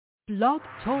Blog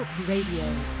Talk Radio.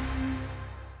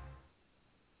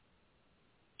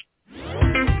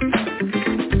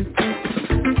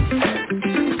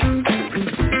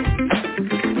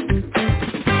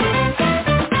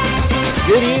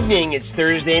 Good evening, it's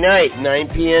Thursday night, 9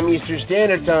 p.m. Eastern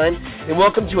Standard Time, and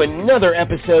welcome to another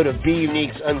episode of Be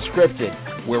Unique's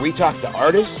UnScripted, where we talk to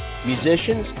artists,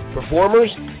 musicians, performers,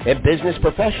 and business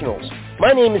professionals.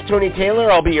 My name is Tony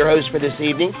Taylor, I'll be your host for this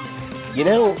evening. You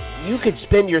know, you could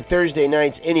spend your Thursday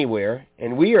nights anywhere,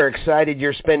 and we are excited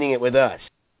you're spending it with us.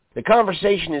 The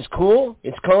conversation is cool,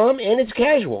 it's calm, and it's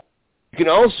casual. You can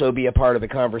also be a part of the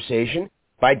conversation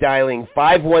by dialing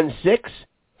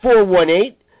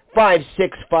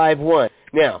 516-418-5651.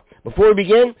 Now, before we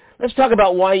begin, let's talk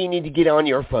about why you need to get on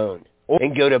your phone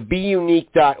and go to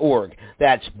beunique.org.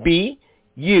 That's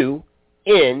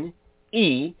BUNEKE.org.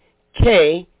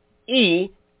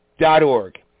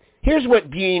 Here's what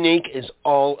Be Unique is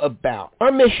all about.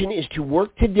 Our mission is to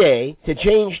work today to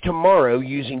change tomorrow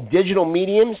using digital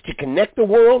mediums to connect the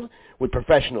world with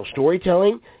professional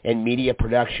storytelling and media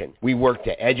production. We work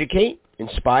to educate,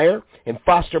 inspire, and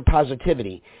foster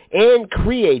positivity and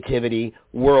creativity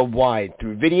worldwide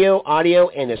through video, audio,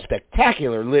 and a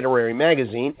spectacular literary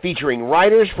magazine featuring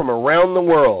writers from around the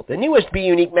world. The newest Be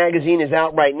Unique magazine is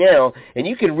out right now, and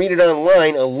you can read it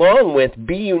online along with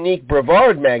Be Unique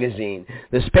Brevard magazine,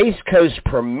 the Space Coast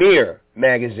premier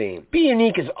magazine. Be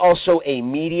Unique is also a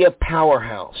media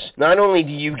powerhouse. Not only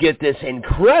do you get this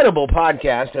incredible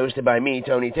podcast hosted by me,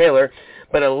 Tony Taylor,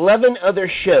 but 11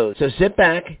 other shows. So sit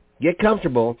back, get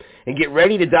comfortable, and get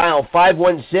ready to dial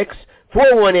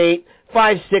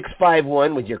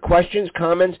 516-418-5651 with your questions,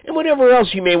 comments, and whatever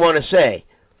else you may want to say.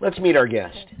 Let's meet our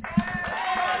guest.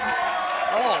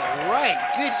 All right.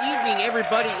 Good evening,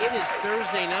 everybody. It is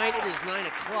Thursday night. It is 9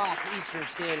 o'clock Eastern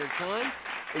Standard Time,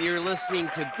 and you're listening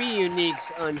to Be Unique's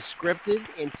Unscripted.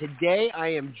 And today I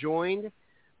am joined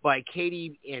by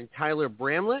Katie and Tyler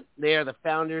Bramlett. They are the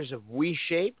founders of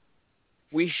WeShape.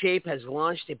 WeShape has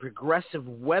launched a progressive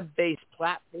web-based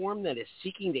platform that is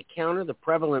seeking to counter the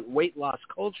prevalent weight loss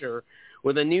culture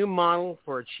with a new model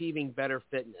for achieving better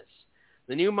fitness.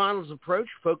 The new model's approach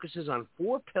focuses on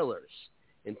 4 pillars: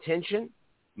 intention,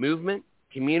 movement,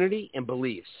 community, and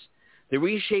beliefs. The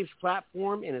WeShape's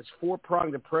platform and its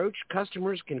 4-pronged approach,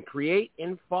 customers can create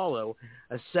and follow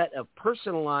a set of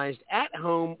personalized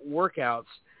at-home workouts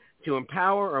to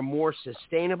empower a more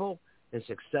sustainable and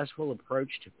successful approach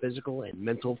to physical and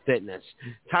mental fitness.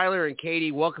 Tyler and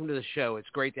Katie, welcome to the show. It's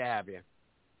great to have you.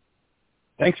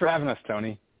 Thanks for having us,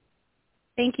 Tony.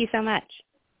 Thank you so much.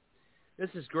 This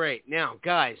is great. Now,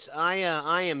 guys, I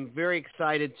am very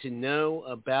excited to know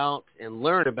about and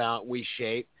learn about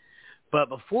WeShape. But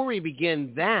before we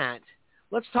begin that,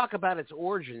 let's talk about its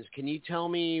origins. Can you tell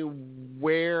me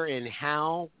where and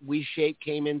how WeShape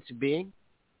came into being?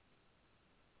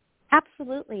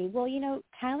 Absolutely. Well, you know,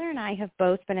 Tyler and I have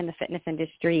both been in the fitness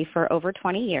industry for over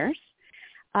 20 years.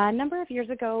 A number of years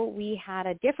ago, we had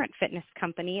a different fitness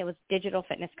company. It was a digital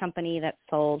fitness company that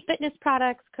sold fitness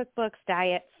products, cookbooks,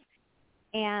 diets.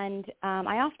 And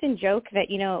I often joke that,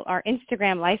 you know, our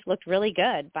Instagram life looked really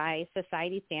good by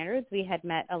society standards. We had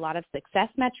met a lot of success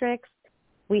metrics.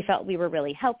 We felt we were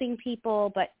really helping people.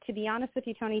 But to be honest with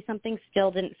you, Tony, something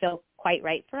still didn't feel quite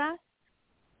right for us.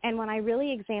 And when I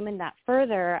really examined that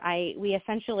further, we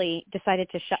essentially decided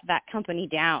to shut that company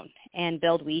down and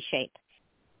build WeShape.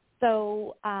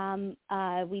 So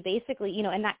we basically, you know,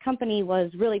 and that company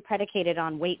was really predicated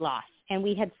on weight loss. And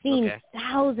we had seen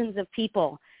thousands of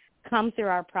people come through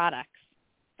our products.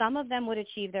 Some of them would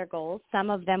achieve their goals.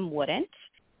 Some of them wouldn't.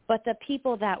 But the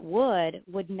people that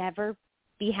would never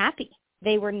be happy.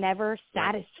 They were never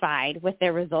satisfied with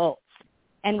their results.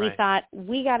 And we thought,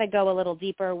 we got to go a little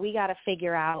deeper. We got to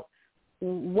figure out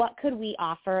what could we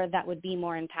offer that would be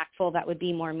more impactful, that would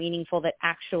be more meaningful, that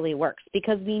actually works.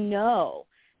 Because we know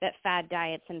that fad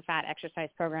diets and fad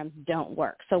exercise programs don't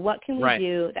work. So what can we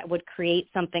do that would create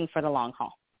something for the long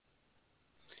haul?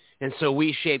 And so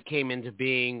WeShape came into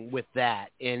being with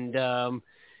that. And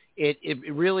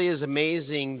it really is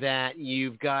amazing that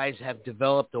you guys have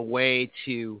developed a way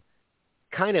to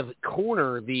kind of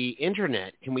corner the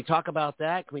internet. Can we talk about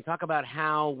that? Can we talk about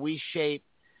how WeShape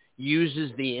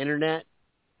uses the internet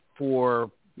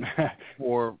for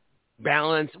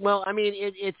balance? Well, I mean,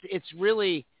 it's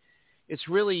really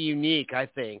unique, I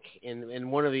think, and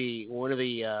one of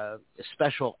the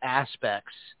special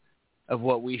aspects of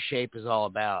what WeShape is all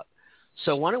about.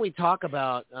 So why don't we talk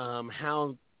about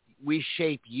how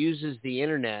WeShape uses the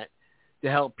internet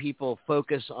to help people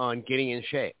focus on getting in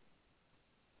shape?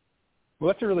 Well,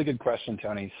 that's a really good question,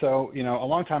 Tony. So, a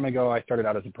long time ago, I started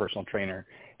out as a personal trainer.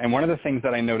 And one of the things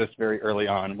that I noticed very early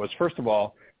on was, first of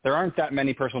all, there aren't that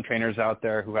many personal trainers out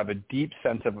there who have a deep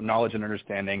sense of knowledge and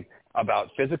understanding about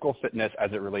physical fitness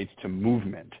as it relates to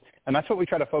movement. And that's what we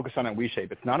try to focus on at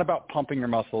WeShape. It's not about pumping your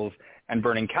muscles and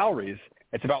burning calories.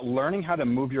 It's about learning how to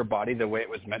move your body the way it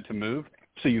was meant to move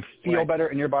so you feel better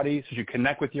in your body, so you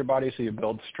connect with your body, so you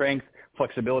build strength,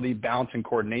 flexibility, balance, and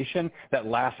coordination that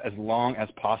lasts as long as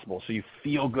possible so you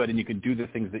feel good and you can do the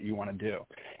things that you want to do.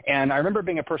 And I remember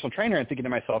being a personal trainer and thinking to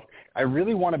myself, I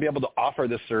really want to be able to offer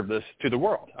this service to the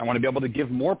world. I want to be able to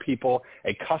give more people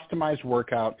a customized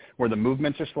workout where the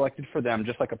movements are selected for them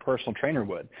just like a personal trainer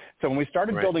would. So when we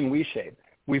started building WeShape,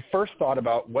 we first thought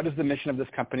about what is the mission of this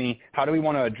company, how do we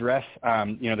want to address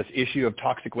this issue of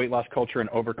toxic weight loss culture and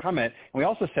overcome it. And we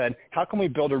also said, how can we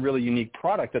build a really unique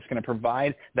product that's going to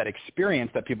provide that experience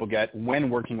that people get when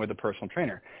working with a personal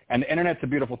trainer. And the Internet's a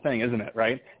beautiful thing, isn't it,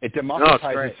 right? It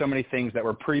democratizes so many things that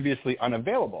were previously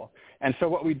unavailable. And so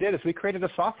what we did is we created a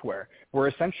software where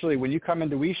essentially when you come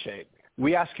into WeShape,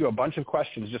 we ask you a bunch of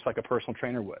questions just like a personal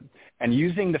trainer would. And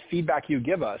using the feedback you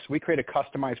give us, we create a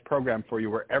customized program for you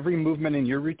where every movement in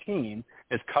your routine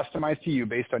is customized to you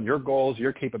based on your goals,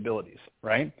 your capabilities,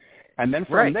 right? And then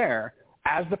from there,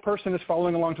 as the person is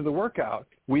following along to the workout,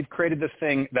 we've created this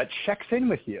thing that checks in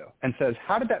with you and says,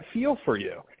 how did that feel for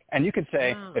you? And you could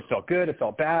say, it felt good, it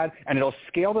felt bad, and it'll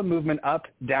scale the movement up,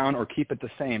 down, or keep it the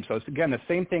same. So it's, again, the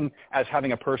same thing as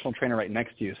having a personal trainer right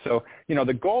next to you. So,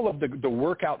 the goal of the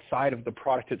workout side of the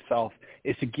product itself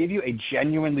is to give you a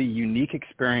genuinely unique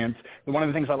experience. And one of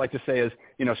the things I like to say is,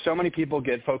 so many people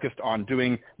get focused on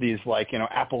doing these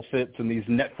Apple Fits and these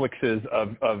Netflixes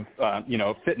of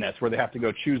fitness where they have to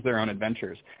go choose their own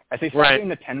adventures. I say start doing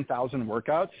the 10,000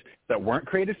 workouts that weren't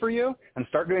created for you and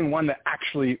start doing one that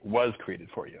actually was created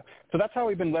for you. So that's how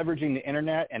we've been leveraging the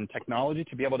internet and technology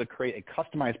to be able to create a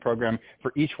customized program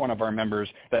for each one of our members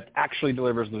that actually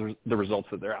delivers the results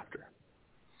that they're after.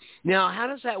 Now, how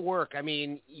does that work? I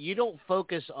mean, you don't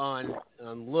focus on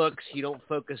looks. You don't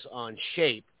focus on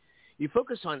shape. You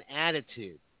focus on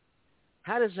attitude.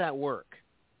 How does that work?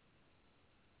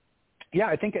 Yeah,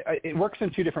 I think it works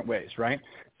in two different ways, right?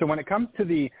 So when it comes to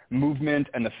the movement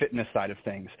and the fitness side of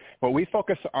things, what we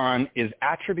focus on is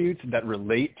attributes that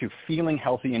relate to feeling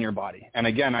healthy in your body. And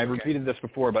again, I've repeated this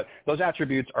before, but those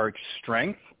attributes are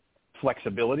strength,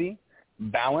 flexibility,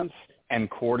 balance, and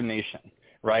coordination,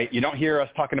 right? You don't hear us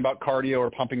talking about cardio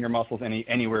or pumping your muscles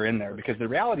anywhere in there because the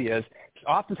reality is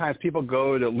oftentimes people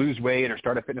go to lose weight or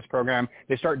start a fitness program,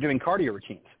 they start doing cardio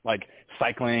routines like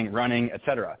cycling, running,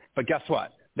 etc. But guess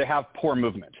what? They have poor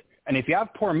movement. And if you have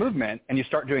poor movement and you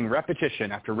start doing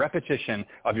repetition after repetition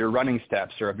of your running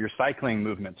steps or of your cycling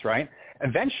movements, right,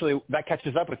 eventually that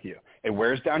catches up with you. It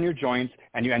wears down your joints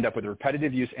and you end up with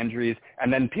repetitive use injuries.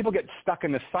 And then people get stuck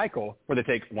in this cycle where they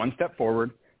take one step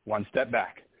forward, one step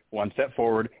back, one step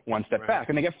forward, one step back,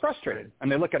 and they get frustrated. And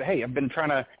they look at, hey, I've been trying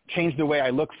to change the way I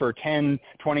look for 10,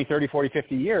 20, 30, 40,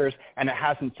 50 years, and it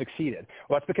hasn't succeeded.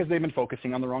 Well, that's because they've been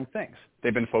focusing on the wrong things.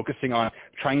 They've been focusing on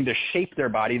trying to shape their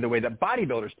body the way that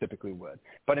bodybuilders typically would.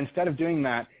 But instead of doing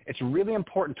that, it's really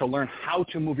important to learn how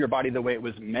to move your body the way it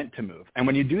was meant to move. And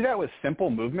when you do that with simple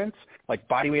movements, like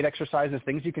bodyweight exercises,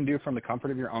 things you can do from the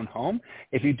comfort of your own home,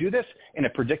 if you do this in a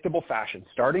predictable fashion,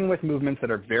 starting with movements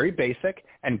that are very basic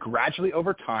and gradually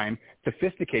over time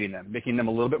sophisticating them, making them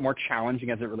a little bit more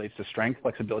challenging as it relates to strength,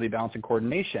 flexibility, balance, and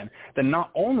coordination, then not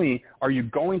only are you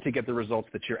going to get the results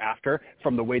that you're after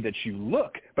from the way that you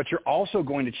look, but you're also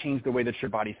going to change the way that your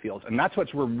body feels. And that's what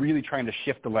we're really trying to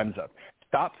shift the lens of.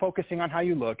 Stop focusing on how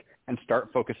you look and start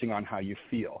focusing on how you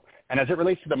feel. And as it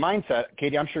relates to the mindset,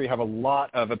 Katie, I'm sure you have a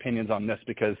lot of opinions on this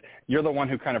because you're the one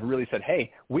who kind of really said,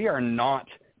 hey, we are not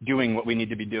doing what we need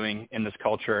to be doing in this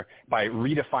culture by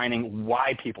redefining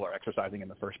why people are exercising in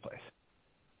the first place.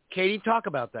 Katie, talk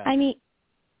about that. To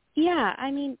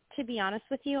be honest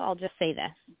with you, I'll just say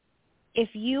this. If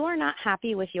you are not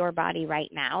happy with your body right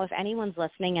now, if anyone's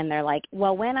listening and they're like,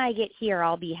 well, when I get here,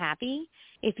 I'll be happy.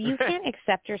 If you can't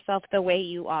accept yourself the way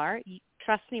you are,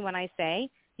 trust me when I say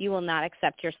you will not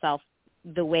accept yourself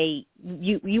the way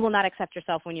you will not accept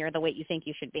yourself when you're the way you think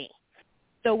you should be.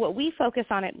 So what we focus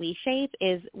on at WeShape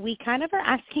is we kind of are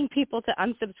asking people to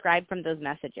unsubscribe from those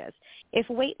messages. If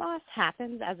weight loss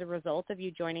happens as a result of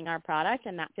you joining our product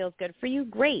and that feels good for you,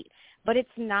 great. But it's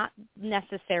not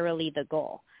necessarily the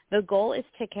goal. The goal is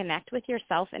to connect with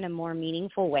yourself in a more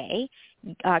meaningful way,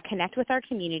 connect with our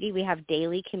community. We have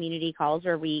daily community calls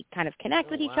where we kind of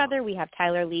connect with each other. We have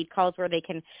Tyler lead calls where they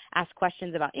can ask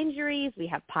questions about injuries. We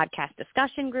have podcast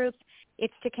discussion groups.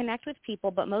 It's to connect with people,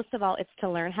 but most of all, it's to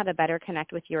learn how to better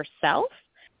connect with yourself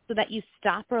so that you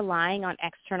stop relying on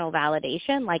external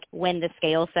validation, like when the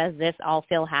scale says this, I'll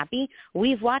feel happy.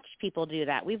 We've watched people do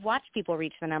that. We've watched people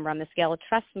reach the number on the scale.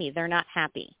 Trust me, they're not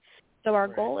happy. So our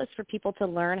goal is for people to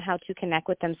learn how to connect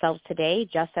with themselves today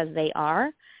just as they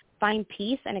are, find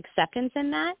peace and acceptance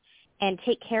in that, and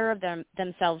take care of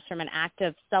themselves from an act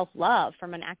of self-love,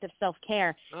 from an act of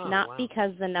self-care, not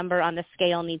because the number on the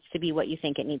scale needs to be what you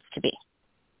think it needs to be.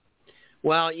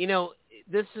 Well, you know,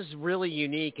 this is really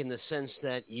unique in the sense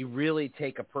that you really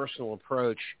take a personal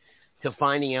approach to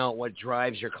finding out what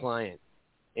drives your client.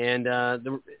 And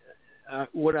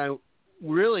what I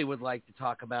really would like to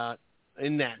talk about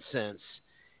in that sense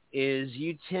is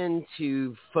you tend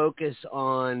to focus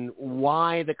on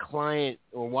why the client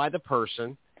or why the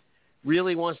person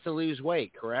really wants to lose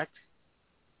weight, correct?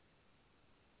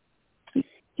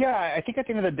 Yeah, I think at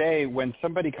the end of the day, when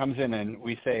somebody comes in and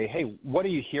we say, hey, what are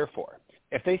you here for?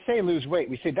 If they say lose weight,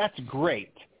 we say, that's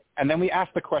great. And then we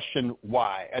ask the question,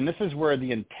 why? And this is where the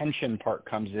intention part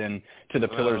comes in to the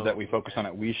pillars that we focus on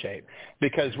at WeShape.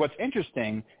 Because what's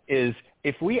interesting is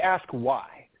if we ask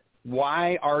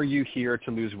why are you here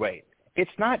to lose weight?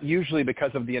 It's not usually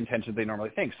because of the intention they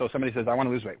normally think. So somebody says, I want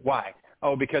to lose weight. Why?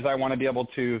 Oh, because I want to be able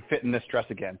to fit in this dress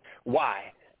again.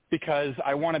 Why? Because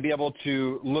I want to be able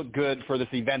to look good for this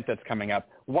event that's coming up.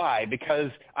 Why? Because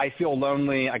I feel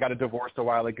lonely. I got a divorce a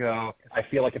while ago. I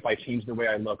feel like if I change the way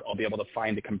I look, I'll be able to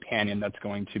find a companion that's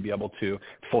going to be able to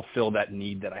fulfill that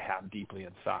need that I have deeply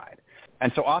inside.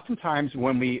 And so oftentimes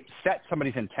when we set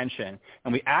somebody's intention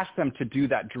and we ask them to do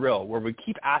that drill where we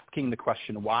keep asking the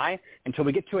question why until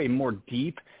we get to a more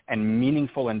deep and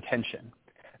meaningful intention,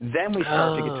 then we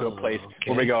start to get to a place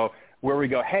where we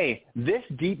go, hey, this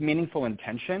deep, meaningful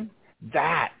intention,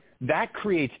 that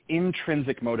creates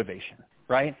intrinsic motivation,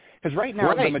 right? Because right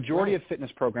now, the majority of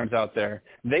fitness programs out there,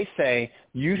 they say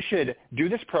you should do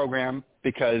this program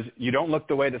because you don't look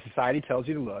the way that society tells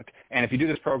you to look, and if you do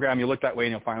this program, you look that way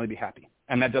and you'll finally be happy.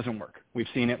 And that doesn't work. We've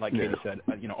seen it, like Katie said,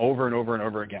 over and over and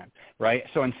over again, right?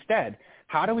 So instead,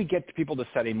 how do we get people to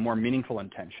set a more meaningful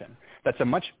intention that's a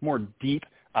much more deep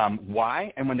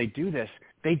why? And when they do this,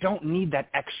 they don't need that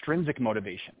extrinsic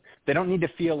motivation. They don't need to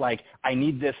feel like I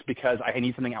need this because I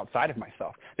need something outside of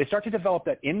myself. They start to develop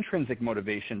that intrinsic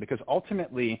motivation because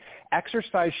ultimately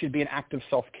exercise should be an act of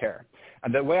self-care.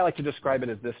 And the way I like to describe it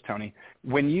is this, Tony.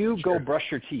 When you go brush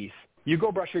your teeth, you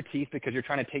go brush your teeth because you're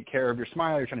trying to take care of your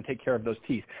smile, you're trying to take care of those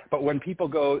teeth. But when people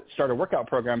go start a workout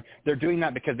program, they're doing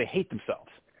that because they hate themselves.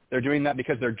 They're doing that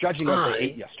because they're judging what they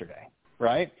ate yesterday,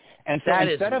 right? And so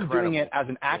instead of doing it as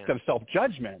an act of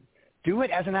self-judgment, do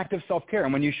it as an act of self-care.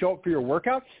 And when you show up for your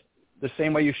workouts, the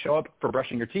same way you show up for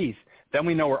brushing your teeth, then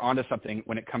we know we're onto something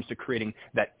when it comes to creating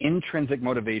that intrinsic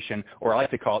motivation, or I like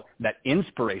to call it that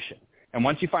inspiration. And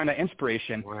once you find that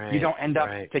inspiration, you don't end up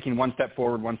taking one step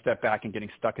forward, one step back, and getting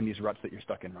stuck in these ruts that you're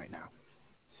stuck in right now.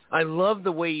 I love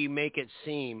the way you make it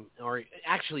seem, or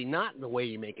actually not the way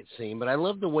you make it seem, but I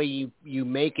love the way you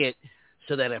make it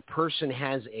so that a person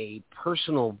has a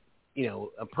personal,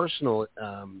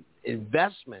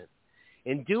 investment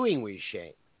in doing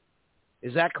WeShape.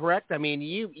 Is that correct? I mean,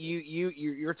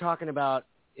 you're talking about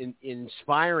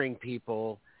inspiring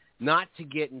people not to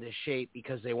get into shape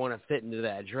because they want to fit into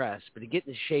that dress, but to get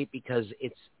into shape because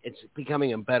it's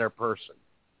becoming a better person,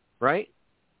 right?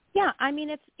 Yeah, I mean,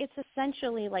 it's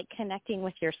essentially like connecting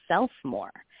with yourself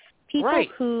more. People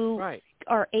who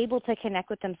are able to connect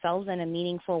with themselves in a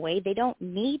meaningful way, they don't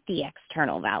need the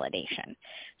external validation.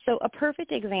 So a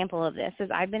perfect example of this is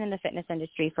I've been in the fitness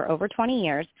industry for over 20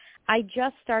 years. I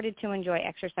just started to enjoy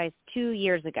exercise 2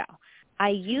 years ago. I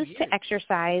used to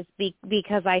exercise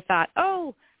because I thought,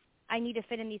 I need to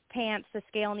fit in these pants, the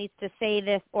scale needs to say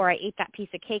this, or I ate that piece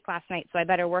of cake last night, so I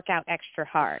better work out extra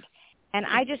hard. And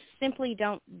I just simply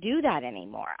don't do that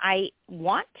anymore. I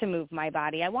want to move my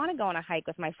body. I want to go on a hike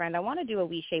with my friend. I want to do a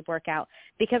WeShape workout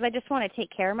because I just want to take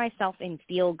care of myself and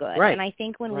feel good. Right. And I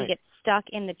think when we get stuck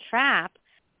in the trap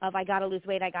of I got to lose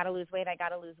weight,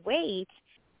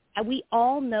 we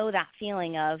all know that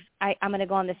feeling of I'm going to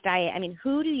go on this diet. I mean,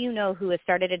 who do you know who has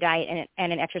started a diet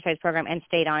and an exercise program and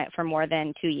stayed on it for more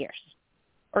than 2 years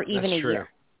or even a year?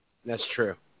 That's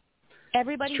true.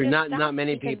 Everybody just not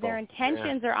many because people. Their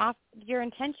intentions are off. Your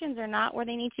intentions are not where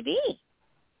they need to be.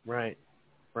 Right.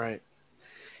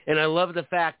 And I love the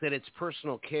fact that it's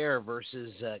personal care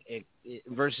versus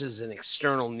an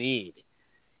external need.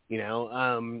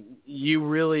 You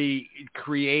really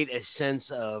create a sense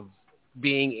of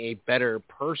being a better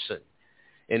person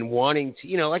and wanting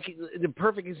to, like the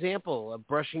perfect example of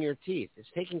brushing your teeth. It's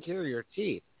taking care of your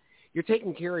teeth. You're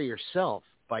taking care of yourself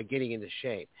by getting into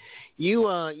shape.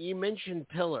 You mentioned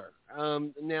pillar.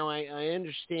 Now I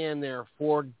understand there are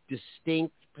 4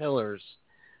 distinct pillars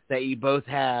that you both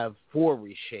have for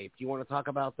ReShape. Do you want to talk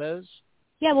about those?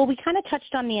 Yeah, well, we kind of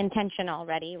touched on the intention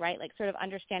already, right? Like sort of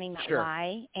understanding that Sure.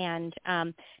 why. And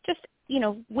just,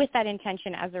 with that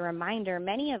intention as a reminder,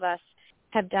 many of us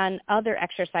have done other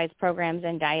exercise programs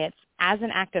and diets as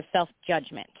an act of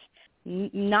self-judgment.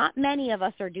 Not many of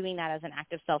us are doing that as an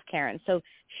act of self-care. And so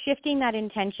shifting that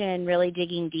intention and really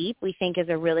digging deep, we think is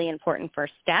a really important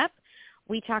first step.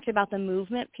 We talked about the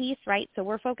movement piece, right? So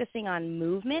we're focusing on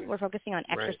movement. We're focusing on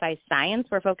exercise science.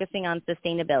 We're focusing on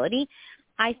sustainability.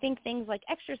 I think things like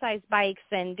exercise bikes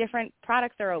and different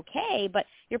products are okay, but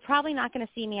you're probably not going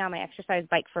to see me on my exercise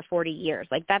bike for 40 years.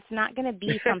 Like that's not going to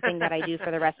be something that I do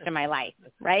for the rest of my life,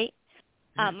 right?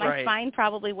 My spine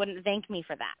probably wouldn't thank me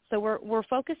for that. So we're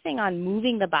focusing on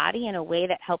moving the body in a way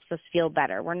that helps us feel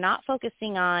better. We're not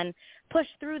focusing on push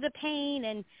through the pain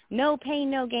and no pain,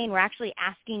 no gain. We're actually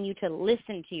asking you to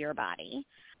listen to your body.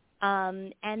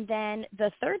 And then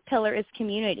the third pillar is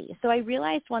community. So I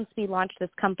realized once we launched this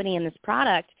company and this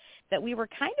product that we were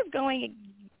kind of going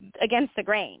against the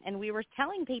grain, and we were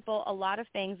telling people a lot of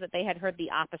things that they had heard the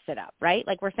opposite of, right?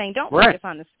 Like we're saying, don't focus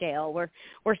on the scale.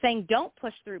 We're saying don't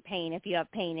push through pain if you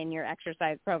have pain in your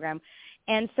exercise program.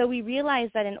 And so we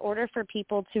realized that in order for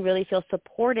people to really feel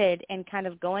supported and kind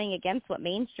of going against what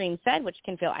mainstream said, which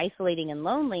can feel isolating and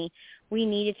lonely, we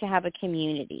needed to have a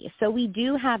community. So we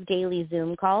do have daily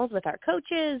Zoom calls with our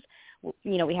coaches.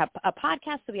 We have a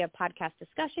podcast, so we have podcast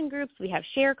discussion groups. We have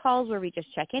share calls where we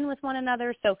just check in with one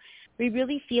another. So we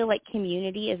really feel like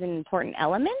community is an important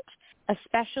element,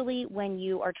 especially when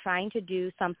you are trying to do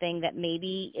something that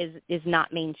maybe is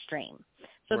not mainstream.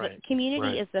 So the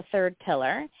community is the third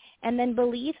pillar, and then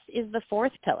beliefs is the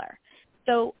fourth pillar.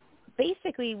 So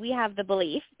basically we have the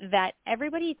belief that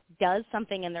everybody does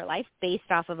something in their life based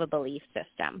off of a belief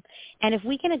system. And if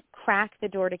we can crack the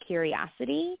door to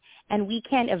curiosity and we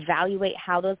can evaluate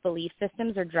how those belief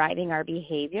systems are driving our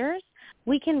behaviors,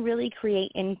 we can really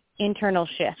create internal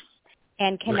shifts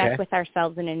and connect with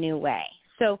ourselves in a new way.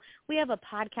 So we have a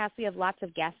podcast. We have lots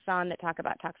of guests on that talk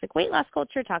about toxic weight loss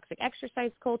culture, toxic exercise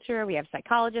culture. We have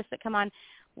psychologists that come on.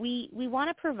 We want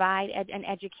to provide an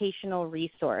educational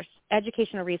resources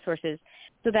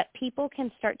so that people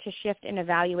can start to shift and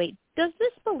evaluate, does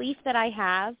this belief that I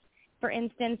have, for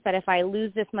instance, that if I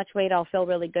lose this much weight, I'll feel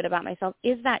really good about myself,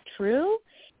 is that true?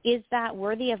 Is that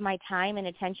worthy of my time and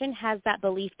attention? Has that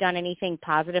belief done anything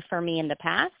positive for me in the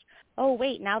past? Oh,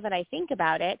 wait, now that I think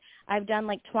about it, I've done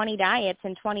like 20 diets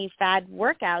and 20 fad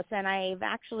workouts, and I've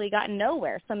actually gotten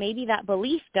nowhere. So maybe that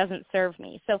belief doesn't serve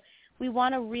me. So we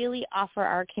want to really offer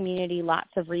our community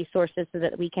lots of resources so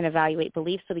that we can evaluate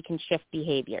beliefs so we can shift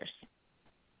behaviors.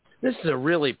 This is a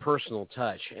really personal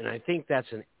touch, and I think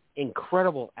that's an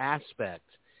incredible aspect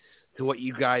to what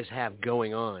you guys have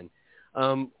going on.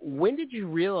 When did you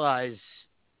realize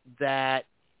that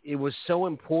it was so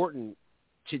important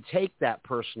to take that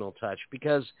personal touch?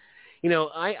 Because,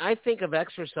 I think of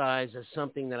exercise as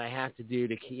something that I have to do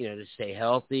to stay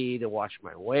healthy, to watch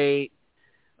my weight,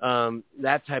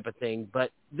 that type of thing.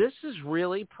 But this is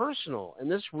really personal, and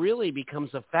this really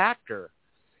becomes a factor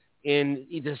in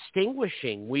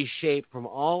distinguishing WeShape from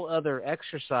all other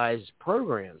exercise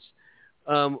programs.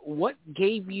 What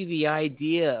gave you the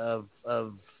idea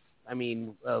of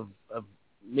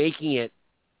making it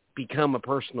become a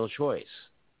personal choice?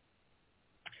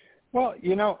 Well,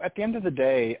 at the end of the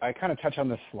day, I kind of touch on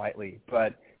this slightly,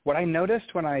 but what I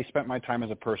noticed when I spent my time as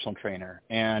a personal trainer,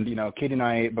 and, Katie and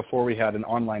I, before we had an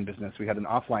online business, we had an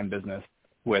offline business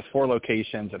with 4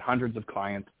 locations and hundreds of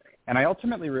clients, and I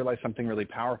ultimately realized something really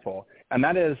powerful, and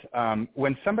that is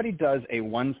when somebody does a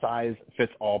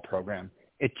one-size-fits-all program,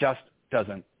 it just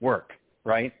doesn't work,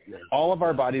 right? All of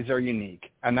our bodies are unique,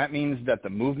 and that means that the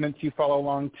movements you follow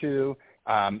along to,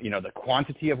 the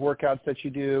quantity of workouts that you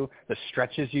do, the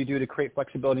stretches you do to create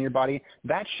flexibility in your body,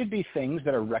 that should be things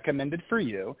that are recommended for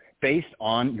you based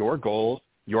on your goals,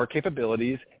 your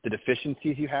capabilities, the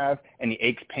deficiencies you have, any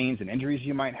aches, pains, and injuries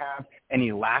you might have,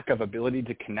 any lack of ability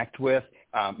to connect with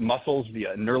muscles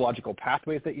via neurological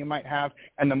pathways that you might have.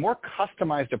 And the more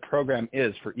customized a program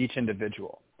is for each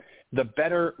individual, the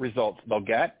better results they'll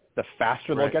get, the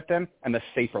faster they'll get them, and the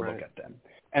safer they'll get them.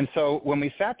 And so when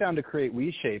we sat down to create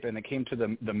WeShape and it came to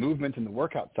the movement and the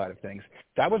workout side of things,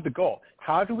 that was the goal.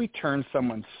 How do we turn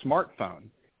someone's smartphone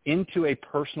into a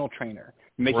personal trainer,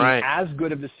 making as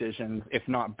good of decisions, if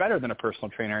not better than a personal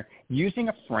trainer, using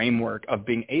a framework of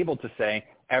being able to say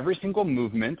every single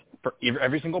movement for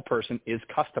every single person is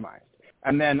customized.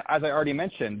 And then, as I already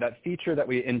mentioned, that feature that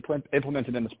we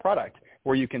implemented in this product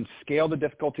where you can scale the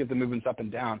difficulty of the movements up and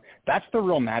down, that's the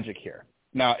real magic here.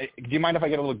 Now, do you mind if I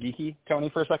get a little geeky, Tony,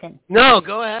 for a second? No,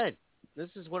 go ahead. This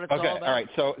is what it's all about. All right.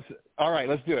 All right,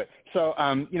 let's do it. So,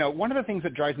 one of the things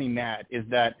that drives me mad is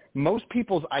that most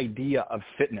people's idea of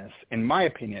fitness, in my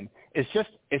opinion, it's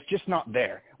just not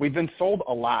there. We've been sold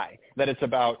a lie that it's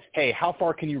about, hey, how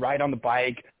far can you ride on the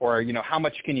bike, or how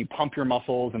much can you pump your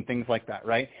muscles and things like that,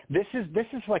 right? This is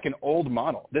like an old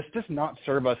model. This does not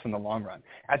serve us in the long run.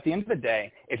 At the end of the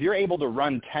day, if you're able to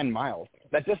run 10 miles,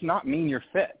 that does not mean you're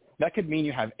fit. That could mean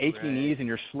you have achy knees and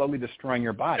you're slowly destroying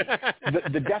your body.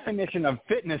 The definition of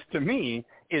fitness to me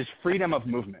is freedom of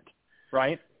movement,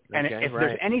 right? And if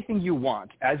there's anything you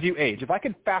want as you age, if I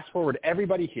could fast forward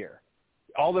everybody here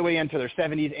all the way into their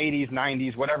 70s, 80s,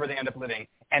 90s, whatever they end up living,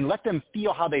 and let them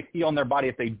feel how they feel in their body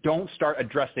if they don't start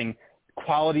addressing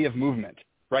quality of movement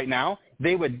right now,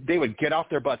 they would get off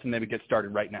their butts and they would get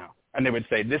started right now. And they would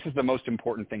say, this is the most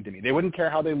important thing to me. They wouldn't care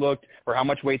how they looked or how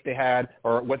much weight they had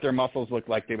or what their muscles looked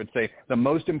like. They would say, the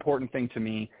most important thing to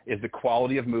me is the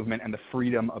quality of movement and the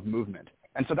freedom of movement.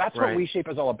 And so that's what WeShape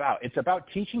is all about. It's about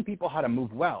teaching people how to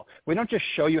move well. We don't just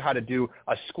show you how to do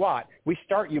a squat. We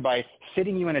start you by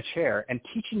sitting you in a chair and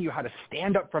teaching you how to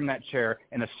stand up from that chair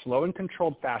in a slow and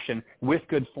controlled fashion with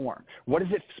good form. What is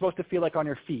it supposed to feel like on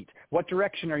your feet? What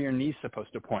direction are your knees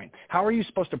supposed to point? How are you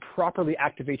supposed to properly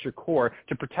activate your core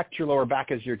to protect your lower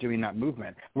back as you're doing that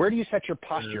movement? Where do you set your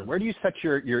posture? Where do you set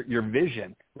your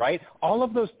vision? Right? All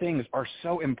of those things are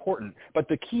so important. But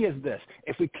the key is this.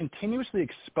 If we continuously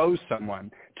expose someone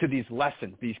to these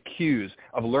lessons, these cues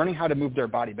of learning how to move their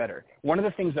body better, one of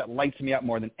the things that lights me up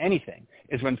more than anything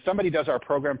is when somebody does our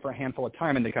program for a handful of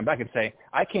time and they come back and say,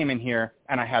 I came in here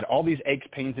and I had all these aches,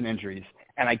 pains, and injuries,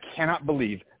 and I cannot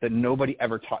believe that nobody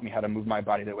ever taught me how to move my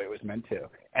body the way it was meant to.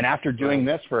 And after doing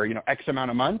this for, X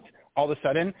amount of months, all of a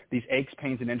sudden, these aches,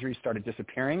 pains, and injuries started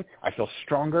disappearing. I feel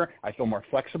stronger. I feel more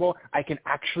flexible. I can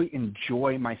actually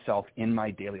enjoy myself in my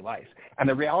daily life. And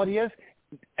the reality is,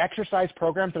 exercise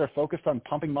programs that are focused on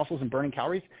pumping muscles and burning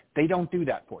calories, they don't do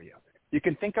that for you. You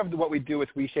can think of what we do with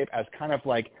WeShape as kind of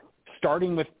like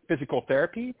starting with physical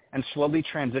therapy and slowly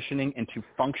transitioning into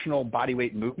functional body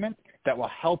weight movement that will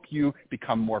help you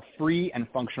become more free and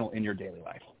functional in your daily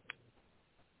life.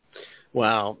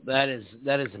 Wow, that is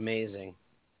amazing.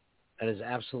 That is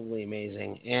absolutely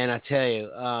amazing. And I tell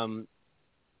you,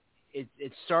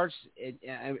 it starts,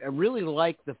 I really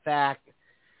like the fact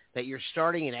that you're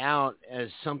starting it out as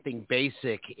something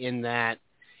basic in that,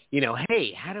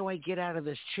 hey, how do I get out of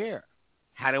this chair?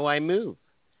 How do I move?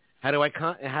 How do I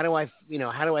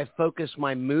focus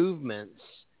my movements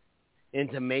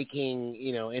into making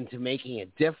a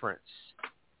difference?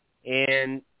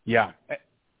 And yeah.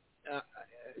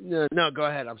 No, go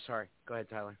ahead. I'm sorry. Go ahead,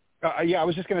 Tyler. I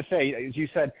was just going to say, as you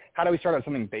said, how do we start out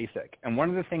something basic? And one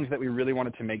of the things that we really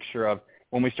wanted to make sure of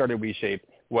when we started WeShape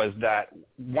was that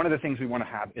one of the things we want to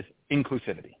have is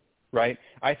inclusivity, right?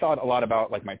 I thought a lot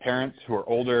about like my parents who are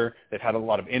older, they've had a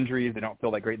lot of injuries, they don't feel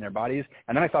that great in their bodies.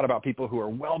 And then I thought about people who are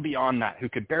well beyond that, who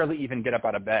could barely even get up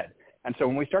out of bed. And so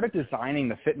when we started designing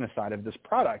the fitness side of this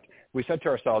product, we said to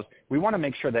ourselves, we want to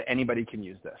make sure that anybody can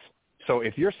use this. So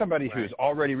if you're somebody who's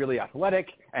already really athletic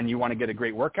and you want to get a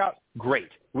great workout, great.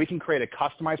 We can create a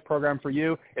customized program for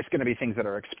you. It's going to be things that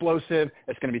are explosive.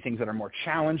 It's going to be things that are more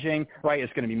challenging, right?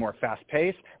 It's going to be more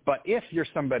fast-paced. But if you're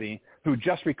somebody who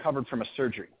just recovered from a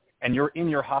surgery and you're in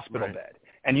your hospital bed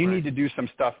and you need to do some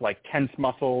stuff like tense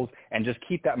muscles and just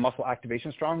keep that muscle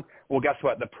activation strong, well, guess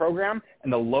what? The program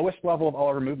and the lowest level of all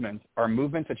our movements are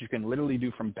movements that you can literally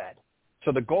do from bed.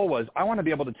 So the goal was I want to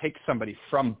be able to take somebody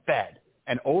from bed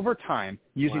and over time,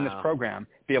 using this program,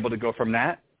 be able to go from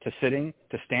that to sitting,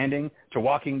 to standing, to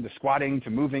walking, to squatting, to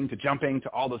moving, to jumping, to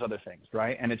all those other things,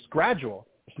 right? And it's gradual.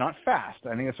 It's not fast.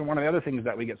 I think that's one of the other things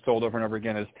that we get sold over and over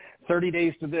again is 30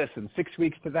 days to this and 6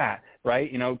 weeks to that, right?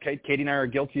 Katie and I are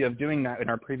guilty of doing that in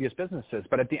our previous businesses.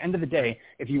 But at the end of the day,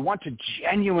 if you want to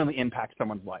genuinely impact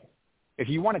someone's life, if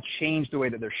you want to change the way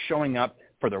that they're showing up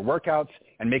for their workouts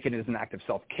and make it as an act of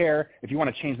self-care, if you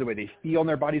want to change the way they feel in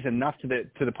their bodies enough to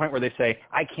the point where they say,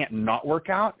 I can't not work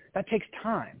out, that takes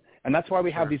time. And that's why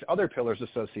we have these other pillars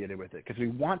associated with it, because we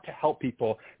want to help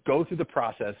people go through the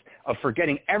process of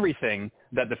forgetting everything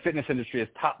that the fitness industry has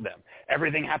taught them.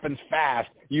 Everything happens fast.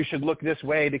 You should look this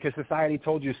way because society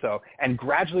told you so. And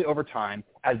gradually over time,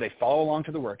 as they follow along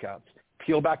to the workouts,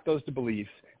 peel back those beliefs,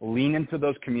 lean into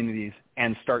those communities,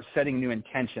 and start setting new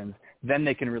intentions, then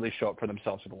they can really show up for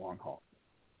themselves for the long haul.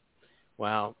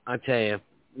 Wow, I tell you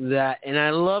that, and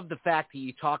I love the fact that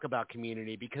you talk about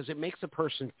community because it makes a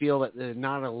person feel that they're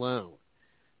not alone,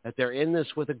 that they're in this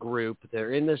with a group,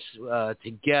 they're in this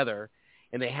together,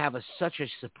 and they have such a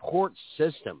support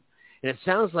system. And it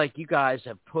sounds like you guys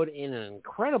have put in an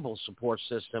incredible support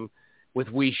system with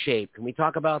WeShape. Can we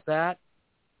talk about that?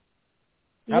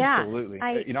 Absolutely.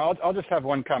 I'll just have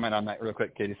one comment on that real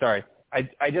quick, Katie. Sorry.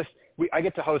 I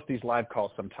get to host these live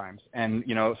calls sometimes, and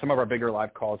some of our bigger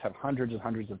live calls have hundreds and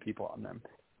hundreds of people on them.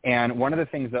 And one of the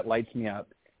things that lights me up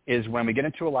is when we get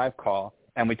into a live call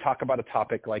and we talk about a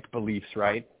topic like beliefs,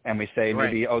 right? And we say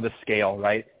maybe, the scale,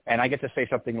 right? And I get to say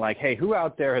something like, hey, who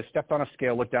out there has stepped on a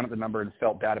scale, looked down at the number, and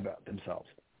felt bad about themselves?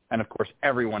 And of course,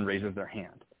 everyone raises their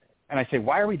hand. And I say,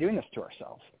 why are we doing this to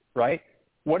ourselves, right?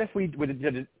 What if we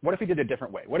did it a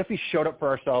different way? What if we showed up for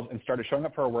ourselves and started showing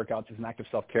up for our workouts as an act of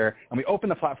self-care, and we open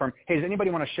the platform, hey, does anybody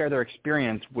want to share their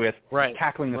experience with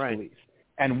tackling this belief?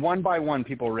 And one by one,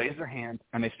 people raise their hand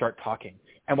and they start talking.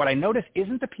 And what I notice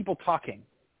isn't the people talking.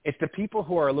 It's the people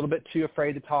who are a little bit too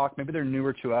afraid to talk. Maybe they're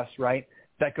newer to us, right?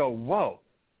 That go, whoa,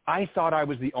 I thought I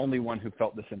was the only one who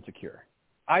felt this insecure.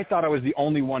 I thought I was the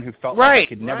only one who felt like I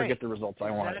could never get the results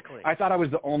I wanted. I thought I was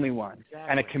the only one. Exactly.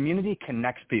 And a community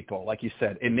connects people, like you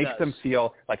said. It makes them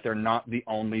feel like they're not the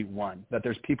only one, that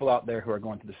there's people out there who are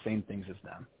going through the same things as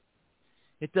them.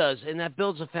 It does, and that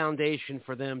builds a foundation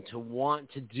for them to want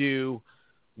to do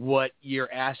what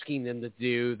you're asking them to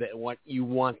do, that what you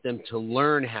want them to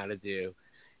learn how to do.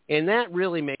 And that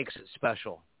really makes it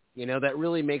special. That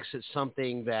really makes it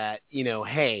something that,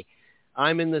 hey,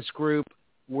 I'm in this group.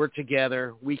 We're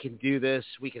together. We can do this.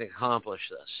 We can accomplish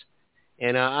this.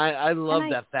 And I love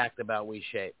that fact about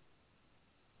WeShape.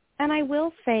 And I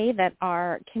will say that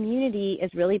our community is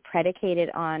really predicated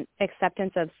on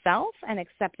acceptance of self and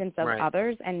acceptance of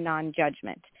others and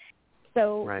non-judgment.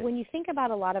 So when you think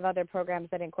about a lot of other programs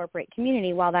that incorporate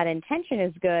community, while that intention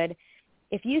is good,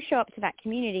 if you show up to that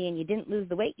community and you didn't lose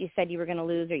the weight you said you were going to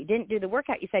lose, or you didn't do the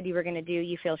workout you said you were going to do,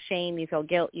 you feel shame, you feel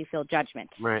guilt, you feel judgment.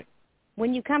 Right.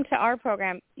 When you come to our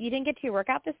program, you didn't get to your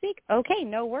workout this week? Okay,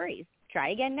 no worries. Try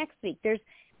again next week.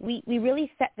 We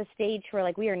really set the stage for,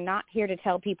 we are not here to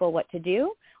tell people what to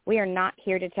do. We are not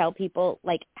here to tell people,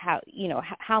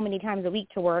 how many times a week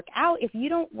to work out. If you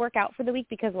don't work out for the week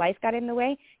because life got in the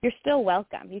way, you're still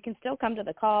welcome. You can still come to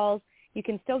the calls. You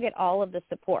can still get all of the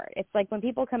support. It's like when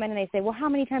people come in and they say, well, how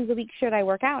many times a week should I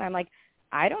work out? I'm like,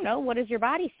 I don't know. What does your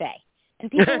body say? And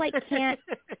people can't,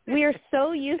 we are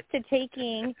so used to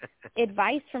taking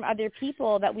advice from other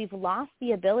people that we've lost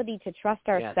the ability to trust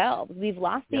ourselves. Yes. We've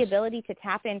lost the ability to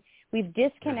tap in. We've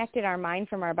disconnected our mind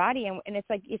from our body. And it's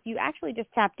like, if you actually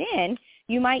just tapped in,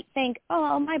 you might think,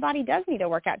 oh, my body does need a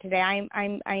workout today.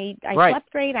 I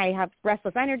slept great. I have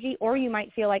restless energy. Or you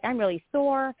might feel like I'm really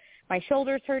sore. My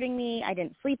shoulder's hurting me. I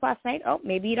didn't sleep last night. Oh,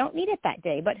 maybe you don't need it that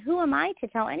day. But who am I to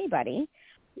tell anybody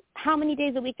how many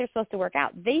days a week they're supposed to work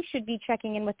out? They should be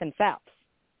checking in with themselves.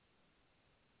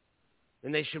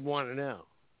 And they should want to know.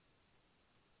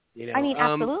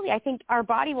 Absolutely. I think our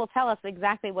body will tell us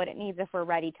exactly what it needs if we're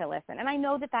ready to listen. And I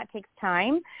know that takes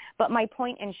time, but my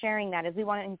point in sharing that is we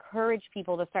want to encourage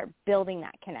people to start building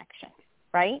that connection,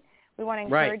 right? We want to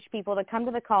encourage people to come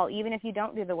to the call even if you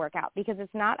don't do the workout, because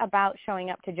it's not about showing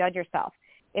up to judge yourself.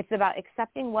 It's about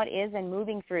accepting what is and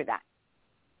moving through that.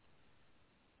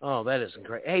 Oh, that isn't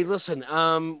great. Hey, listen,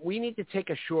 we need to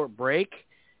take a short break,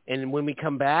 and when we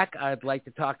come back, I'd like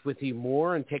to talk with you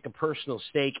more and take a personal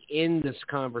stake in this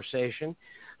conversation.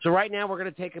 So right now we're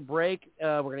going to take a break.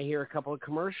 We're going to hear a couple of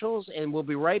commercials, and we'll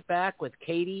be right back with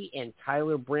Katie and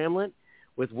Tyler Bramlett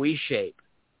with WeShape.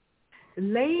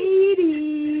 Ladies,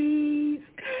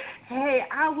 hey,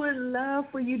 I would love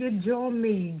for you to join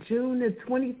me June the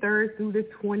 23rd through the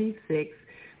 26th.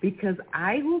 Because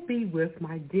I will be with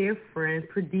my dear friend,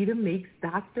 Perdita Meeks,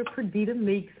 Dr. Perdita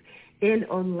Meeks, in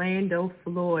Orlando,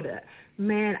 Florida.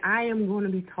 Man, I am going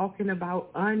to be talking about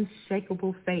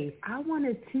unshakable faith. I want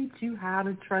to teach you how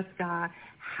to trust God,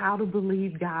 how to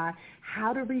believe God,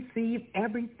 how to receive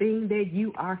everything that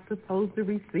you are supposed to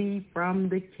receive from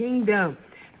the kingdom.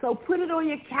 So put it on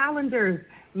your calendars.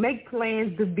 Make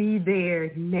plans to be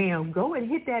there now. Go and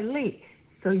hit that link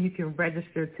so you can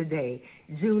register today.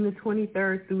 June the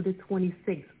 23rd through the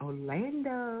 26th,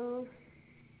 Orlando.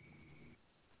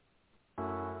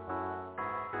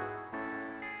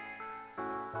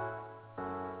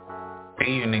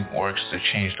 Be Unique works to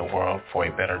change the world for a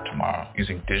better tomorrow,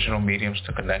 using digital mediums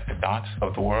to connect the dots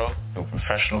of the world through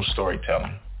professional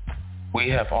storytelling. We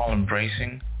have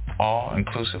all-embracing,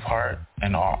 all-inclusive heart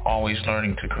and are always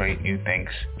learning to create new things,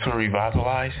 to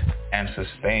revitalize and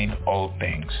sustain old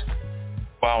things.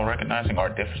 While recognizing our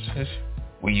differences,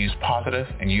 we use positive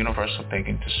and universal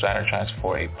thinking to strategize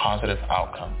for a positive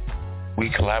outcome. We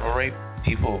collaborate,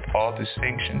 people of all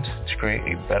distinctions, to create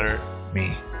a better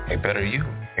me, a better you,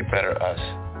 a better us.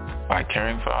 By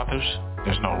caring for others,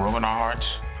 there's no room in our hearts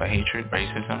for hatred,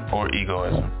 racism, or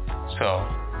egoism. So,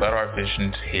 let our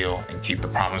visions heal and keep the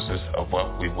promises of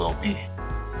what we will be.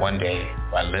 one day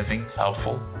by living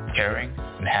helpful, caring,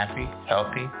 and happy,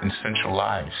 healthy, and essential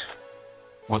lives.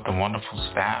 With the wonderful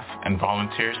staff and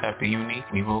volunteers at Be Unique,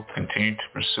 we will continue to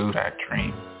pursue that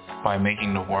dream by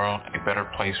making the world a better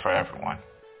place for everyone.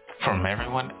 From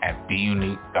everyone at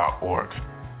BeUnique.org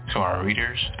to our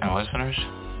readers and listeners,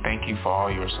 thank you for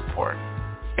all your support.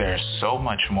 There's so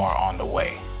much more on the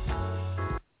way.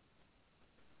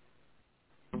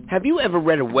 Have you ever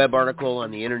read a web article on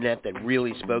the internet that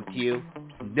really spoke to you?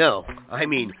 No, I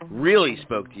mean really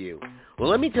spoke to you. Well,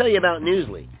 let me tell you about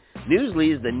Newsly.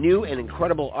 Newsly is the new and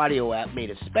incredible audio app made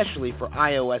especially for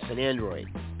iOS and Android.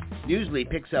 Newsly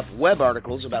picks up web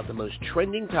articles about the most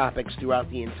trending topics throughout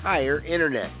the entire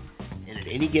internet. And at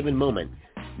any given moment,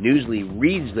 Newsly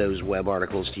reads those web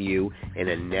articles to you in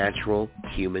a natural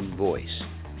human voice.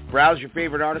 Browse your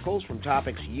favorite articles from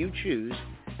topics you choose.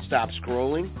 Stop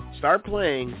scrolling, start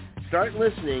playing, start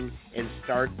listening, and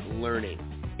start learning.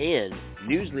 And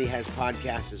Newsly has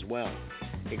podcasts as well.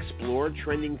 Explore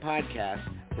trending podcasts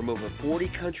from over 40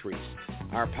 countries.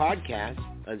 Our podcasts,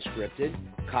 UnScripted,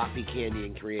 Coffee, Candy,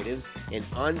 and Creatives, and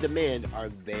On Demand are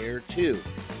there too.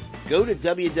 Go to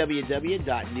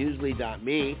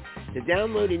www.newsly.me to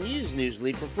download and use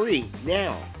Newsly for free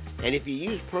now. And if you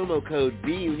use promo code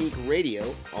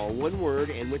BeUniqueRadio, all one word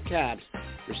and with caps,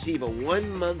 receive a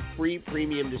 1-month free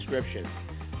premium subscription.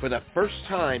 For the first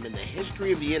time in the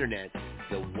history of the internet,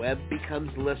 the web becomes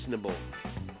listenable.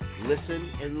 Listen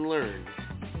and learn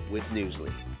with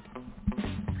Newsly.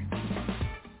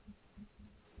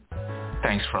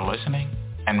 Thanks for listening,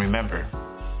 and remember,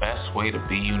 best way to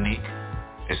be unique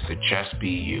is to just be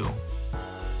you.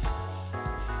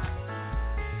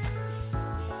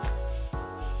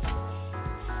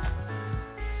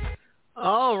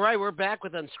 All right, we're back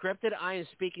with Unscripted. I am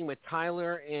speaking with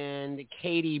Tyler and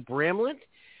Katie Bramlett,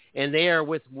 and they are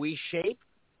with WeShape.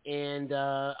 And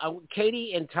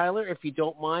Katie and Tyler, if you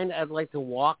don't mind, I'd like to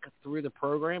walk through the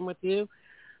program with you.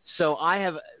 So I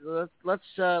have let's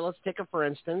take a for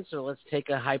instance, or let's take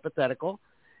a hypothetical,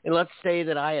 and let's say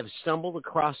that I have stumbled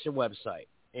across your website,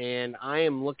 and I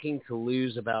am looking to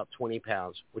lose about 20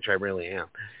 pounds, which I really am.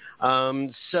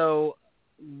 So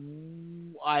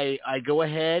I go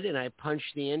ahead and I punch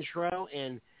the intro,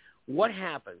 and what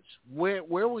happens? Where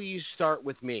will you start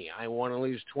with me? I want to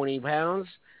lose 20 pounds.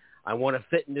 I want to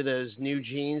fit into those new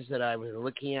jeans that I was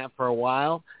looking at for a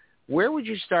while. Where would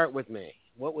you start with me?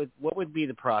 What would be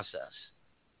the process?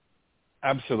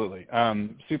 Absolutely.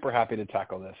 Super happy to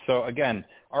tackle this. So again,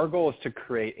 our goal is to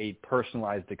create a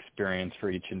personalized experience for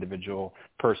each individual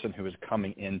person who is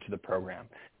coming into the program.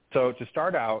 So to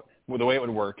start out, the way it would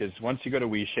work is once you go to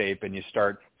WeShape and you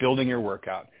start building your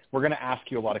workout, we're going to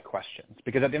ask you a lot of questions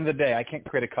because at the end of the day, I can't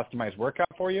create a customized workout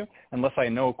for you unless I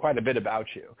know quite a bit about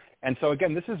you. And so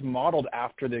again, this is modeled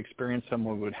after the experience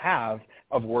someone would have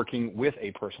of working with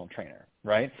a personal trainer,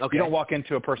 right? Okay. You don't walk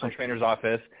into a personal trainer's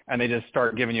office and they just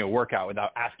start giving you a workout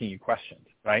without asking you questions,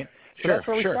 right? So that's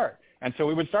where we start. And so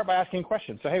we would start by asking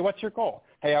questions. So, hey, what's your goal?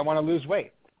 Hey, I want to lose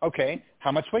weight. Okay,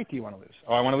 how much weight do you want to lose?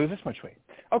 Oh, I want to lose this much weight.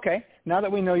 Okay, now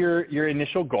that we know your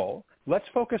initial goal, let's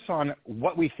focus on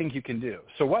what we think you can do.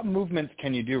 So what movements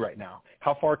can you do right now?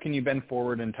 How far can you bend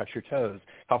forward and touch your toes?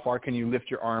 How far can you lift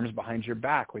your arms behind your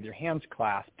back with your hands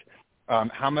clasped?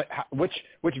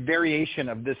 Which variation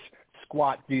of this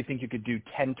squat do you think you could do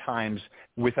 10 times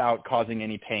without causing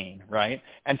any pain, right?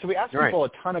 And so we ask people a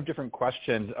ton of different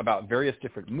questions about various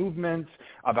different movements,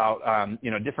 about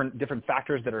different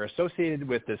factors that are associated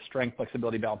with this strength,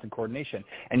 flexibility, balance, and coordination.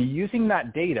 And using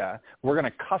that data, we're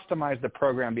going to customize the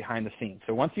program behind the scenes.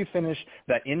 So once you finish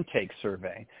that intake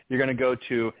survey, you're going to go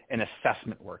to an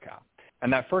assessment workout.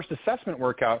 And that first assessment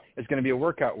workout is going to be a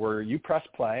workout where you press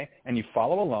play and you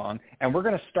follow along, and we're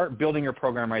going to start building your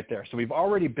program right there. So we've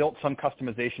already built some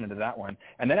customization into that one.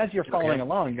 And then as you're following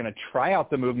along, you're going to try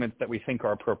out the movements that we think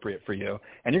are appropriate for you.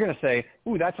 And you're going to say,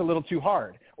 ooh, that's a little too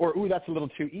hard, or ooh, that's a little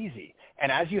too easy.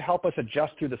 And as you help us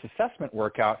adjust through this assessment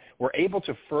workout, we're able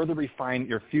to further refine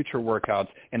your future workouts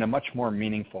in a much more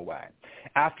meaningful way.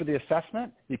 After the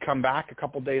assessment, you come back a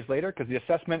couple days later because the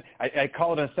assessment, I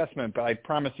call it an assessment, but I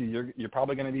promise you, you're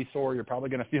probably going to be sore. You're probably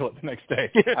going to feel it the next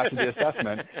day after the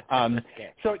assessment.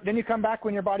 So then you come back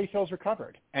when your body feels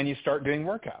recovered and you start doing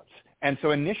workouts. And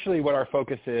so initially what our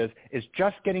focus is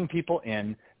just getting people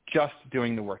in, just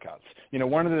doing the workouts. You know,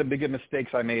 one of the biggest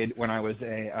mistakes I made when I was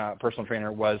a personal trainer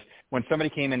was when somebody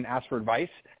came in and asked for advice,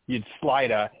 you'd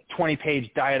slide a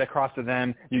 20-page diet across to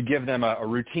them. You'd give them a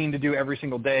routine to do every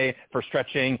single day for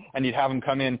stretching, and you'd have them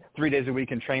come in 3 days a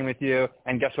week and train with you.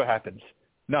 And guess what happens?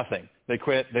 Nothing. They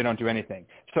quit. They don't do anything.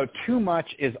 So too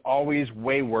much is always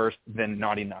way worse than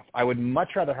not enough. I would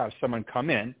much rather have someone come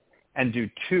in and do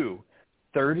 2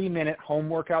 30-minute home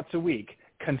workouts a week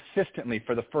consistently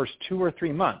for the first 2 or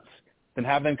 3 months than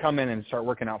have them come in and start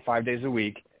working out 5 days a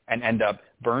week and end up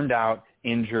burned out,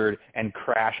 injured, and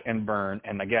crash and burn,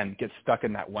 and again, get stuck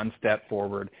in that one step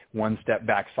forward, one step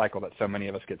back cycle that so many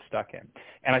of us get stuck in.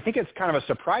 And I think it's kind of a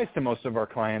surprise to most of our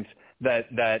clients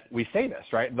that we say this,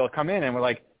 right? They'll come in and we're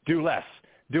like, do less,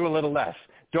 do a little less.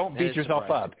 Don't beat yourself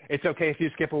up. It's okay if you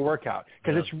skip a workout,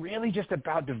 because it's really just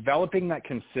about developing that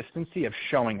consistency of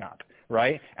showing up,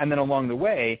 right? And then along the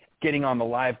way, getting on the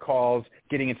live calls,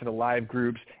 getting into the live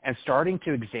groups, and starting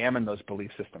to examine those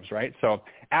belief systems, right? So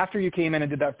after you came in and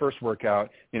did that first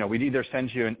workout, we'd either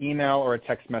send you an email or a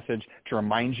text message to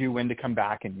remind you when to come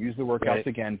back and use the workouts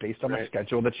again based on the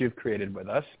schedule that you've created with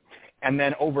us. And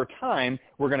then over time,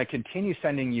 we're going to continue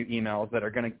sending you emails that are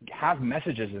going to have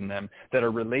messages in them that are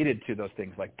related to those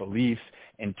things like beliefs,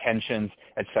 intentions,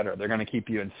 et cetera. They're going to keep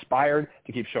you inspired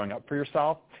to keep showing up for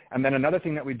yourself. And then another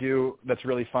thing that we do that's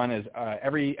really fun is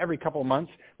every couple of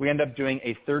months, we end up doing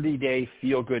a 30-day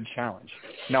feel-good challenge.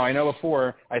 Now, I know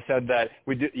before I said that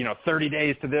we do, 30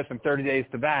 days to this and 30 days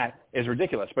to that is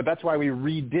ridiculous, but that's why we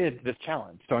redid this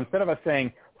challenge. So instead of us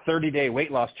saying 30-day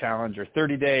weight loss challenge or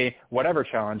 30-day whatever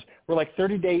challenge, we're like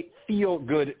 30-day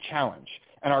feel-good challenge.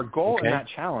 And our goal in that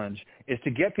challenge is to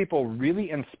get people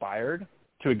really inspired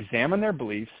to examine their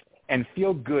beliefs and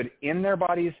feel good in their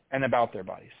bodies and about their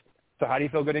bodies. So how do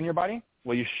you feel good in your body?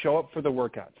 Well, you show up for the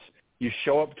workouts. You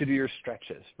show up to do your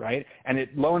stretches, right? And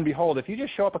lo and behold, if you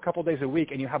just show up a couple days a week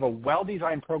and you have a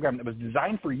well-designed program that was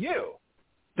designed for you,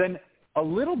 then a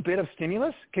little bit of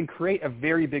stimulus can create a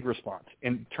very big response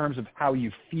in terms of how you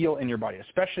feel in your body,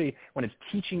 especially when it's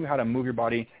teaching you how to move your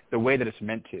body the way that it's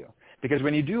meant to. Because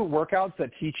when you do workouts that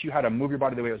teach you how to move your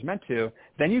body the way it was meant to,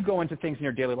 then you go into things in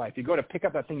your daily life. You go to pick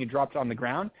up that thing you dropped on the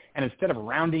ground, and instead of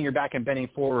rounding your back and bending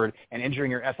forward and injuring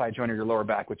your SI joint or your lower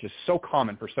back, which is so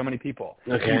common for so many people,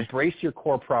 you brace your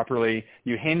core properly,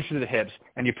 you hinge to the hips,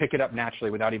 and you pick it up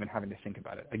naturally without even having to think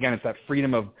about it. Again, it's that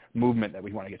freedom of movement that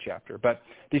we want to get you after. But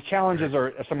these challenges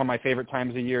are some of my favorite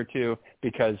times of year, too,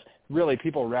 because really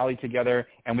people rally together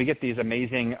and we get these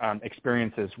amazing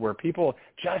experiences where people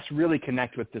just really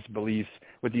connect with this beliefs,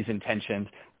 with these intentions,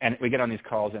 and we get on these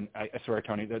calls, and I swear,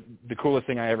 Tony, the coolest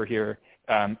thing I ever hear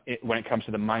when it comes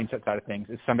to the mindset side of things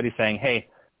is somebody saying, hey,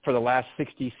 for the last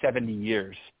 60, 70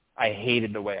 years, I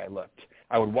hated the way I looked.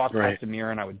 I would walk past the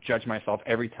mirror and I would judge myself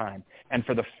every time. And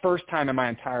for the first time in my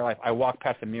entire life, I walk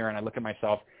past the mirror and I look at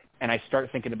myself and I start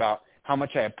thinking about how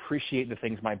much I appreciate the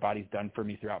things my body's done for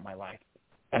me throughout my life.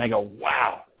 And I go,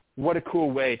 wow, what a cool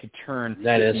way to turn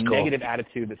this negative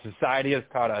attitude that society has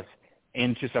taught us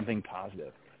into something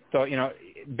positive. So,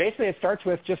 basically it starts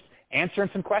with just answering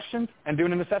some questions and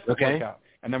doing an assessment workout.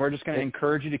 And then we're just going to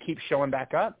encourage you to keep showing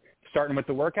back up, starting with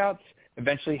the workouts.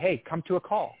 Eventually, hey, come to a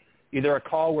call. Either a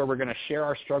call where we're going to share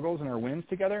our struggles and our wins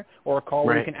together, or a call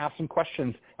where we can ask some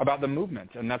questions about the movement.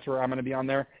 And that's where I'm going to be on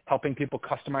there helping people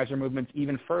customize their movements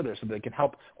even further so they can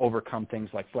help overcome things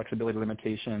like flexibility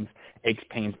limitations, aches,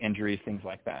 pains, injuries, things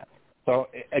like that. So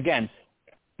again,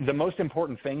 the most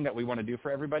important thing that we want to do for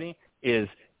everybody is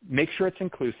make sure it's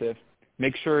inclusive,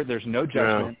 make sure there's no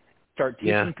judgment, start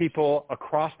teaching people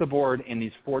across the board in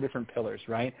these 4 different pillars,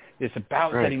 right? It's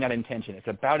about setting that intention. It's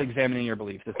about examining your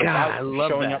beliefs. It's about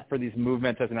showing up for these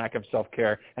movements as an act of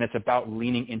self-care, and it's about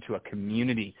leaning into a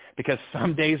community because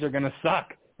some days are going to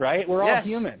suck, right? We're all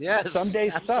human. Yes, some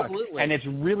days suck, absolutely. and it's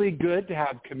really good to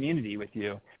have community with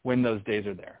you when those days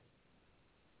are there.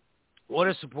 What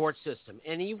a support system.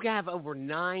 And you have over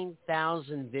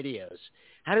 9,000 videos.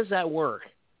 How does that work?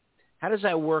 How does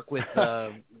that work with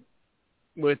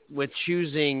with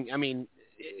choosing? I mean,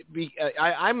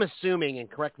 I'm assuming,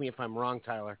 and correct me if I'm wrong,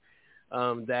 Tyler,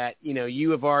 that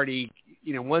you have already,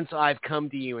 once I've come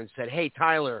to you and said, hey,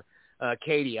 Tyler,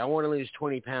 Katie, I want to lose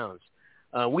 20 pounds.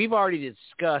 We've already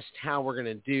discussed how we're going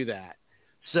to do that.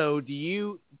 So do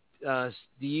you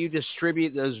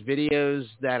distribute those videos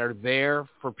that are there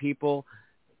for people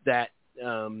that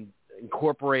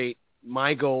incorporate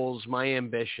my goals, my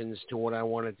ambitions to what I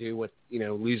want to do with,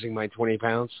 losing my 20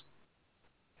 pounds?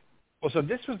 Well, so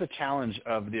this was the challenge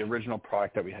of the original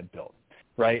product that we had built,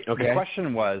 right? The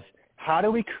question was, how do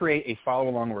we create a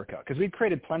follow-along workout? Because we'd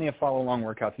created plenty of follow-along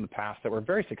workouts in the past that were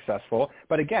very successful.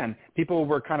 But again, people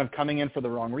were kind of coming in for the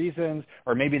wrong reasons,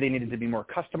 or maybe they needed to be more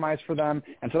customized for them.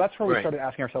 And so that's where we started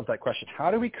asking ourselves that question. How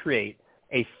do we create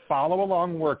a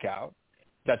follow-along workout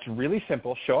that's really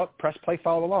simple, show up, press play,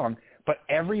 follow along, but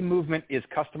every movement is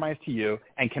customized to you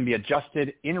and can be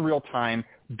adjusted in real time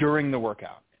during the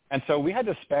workout? And so we had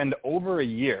to spend over a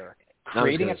year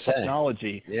creating a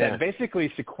technology that basically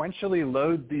sequentially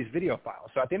loads these video files.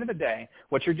 So at the end of the day,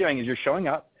 what you're doing is you're showing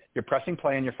up, you're pressing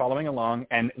play and you're following along.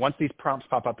 And once these prompts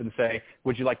pop up and say,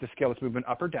 would you like to scale this movement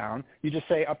up or down? You just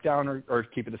say up, down, or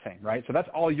keep it the same, right? So that's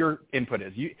all your input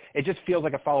is. It just feels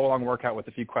like a follow-along workout with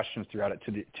a few questions throughout it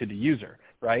to the user,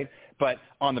 right? But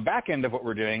on the back end of what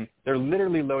we're doing, they're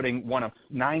literally loading one of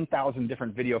 9,000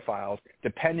 different video files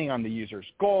depending on the user's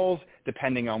goals,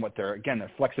 depending on what their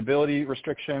flexibility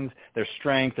restrictions, their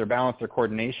strength, their balance, their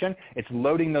coordination. It's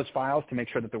loading those files to make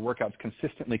sure that the workout's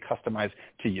consistently customized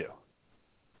to you.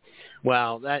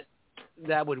 Wow,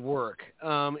 that would work.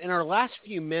 In our last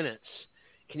few minutes,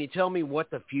 can you tell me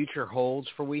what the future holds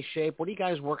for WeShape? What are you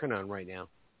guys working on right now?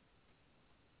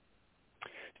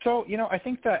 So, I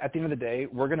think that at the end of the day,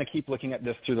 we're going to keep looking at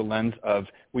this through the lens of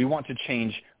we want to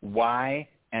change why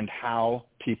and how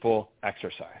people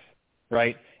exercise,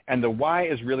 right? And the why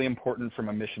is really important from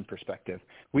a mission perspective.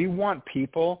 We want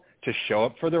people to show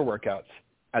up for their workouts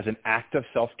as an act of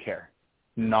self-care,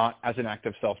 not as an act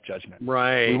of self-judgment.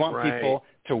 Right. We want people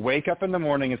to wake up in the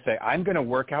morning and say, I'm going to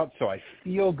work out so I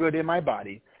feel good in my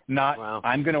body, not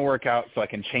I'm going to work out so I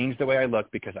can change the way I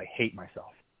look because I hate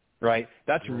myself. Right?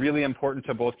 That's really important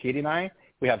to both Katie and I.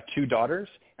 We have 2 daughters,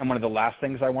 and one of the last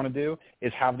things I want to do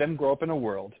is have them grow up in a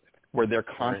world where they're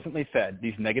constantly fed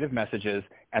these negative messages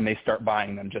and they start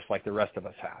buying them just like the rest of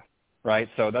us have. Right?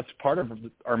 So that's part of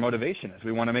our motivation is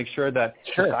we want to make sure that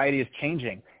society is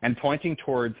changing and pointing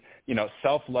towards,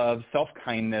 self-love,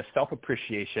 self-kindness,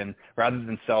 self-appreciation rather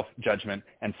than self-judgment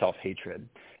and self-hatred.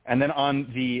 And then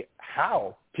on the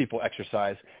how people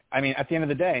exercise, at the end of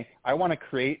the day, I want to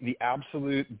create the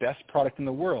absolute best product in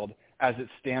the world as it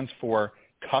stands for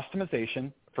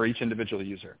customization for each individual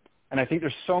user. And I think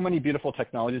there's so many beautiful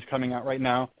technologies coming out right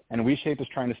now, and WeShape is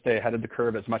trying to stay ahead of the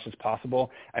curve as much as possible.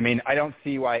 I don't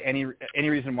see why any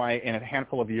reason why in a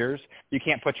handful of years you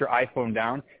can't put your iPhone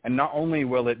down, and not only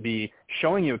will it be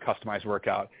showing you a customized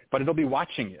workout, but it'll be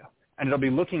watching you. And it'll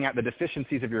be looking at the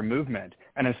deficiencies of your movement.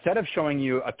 And instead of showing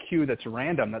you a cue that's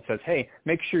random that says, hey,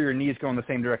 make sure your knees go in the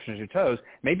same direction as your toes,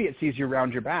 maybe it sees you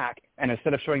round your back. And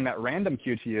instead of showing that random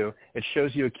cue to you, it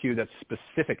shows you a cue that's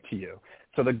specific to you.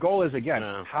 So the goal is, again,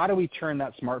 how do we turn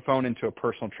that smartphone into a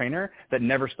personal trainer that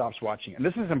never stops watching? And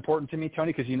this is important to me,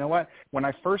 Tony, because you know what? When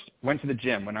I first went to the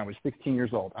gym when I was 16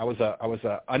 years old, I was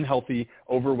a unhealthy,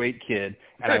 overweight kid,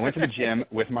 and I went to the gym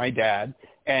with my dad,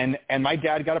 and my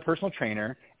dad got a personal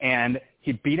trainer, and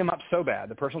he beat him up so bad.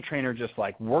 The personal trainer just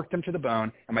worked him to the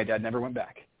bone, and my dad never went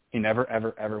back. He never,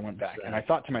 ever, ever went back. And I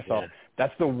thought to myself,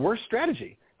 that's the worst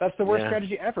strategy. That's the worst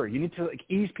strategy ever. You need to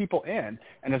ease people in.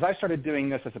 And as I started doing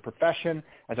this as a profession,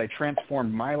 as I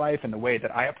transformed my life and the way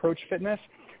that I approach fitness,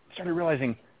 I started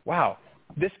realizing, wow,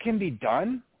 this can be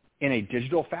done in a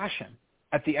digital fashion.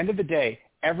 At the end of the day,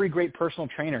 every great personal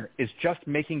trainer is just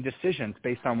making decisions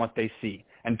based on what they see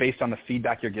and based on the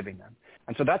feedback you're giving them.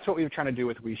 And so that's what we were trying to do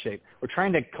with WeShape. We're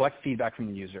trying to collect feedback from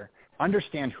the user,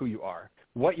 understand who you are,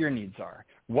 what your needs are,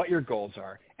 what your goals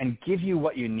are, and give you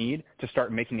what you need to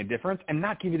start making a difference and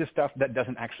not give you the stuff that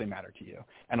doesn't actually matter to you.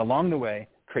 And along the way,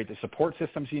 create the support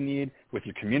systems you need with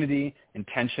your community,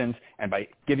 intentions, and by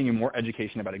giving you more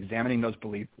education about examining those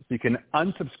beliefs so you can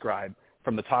unsubscribe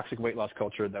from the toxic weight loss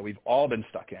culture that we've all been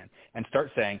stuck in and start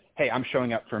saying, hey, I'm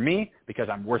showing up for me because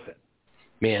I'm worth it.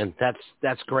 Man,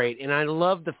 that's great. And I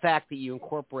love the fact that you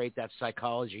incorporate that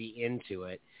psychology into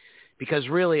it, because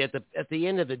really at the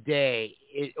end of the day,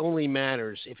 it only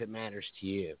matters if it matters to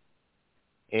you.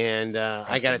 And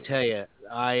I got to tell you,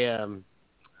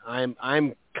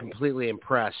 I'm completely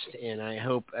impressed, and I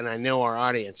hope and I know our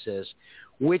audience is,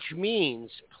 which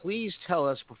means please tell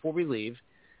us before we leave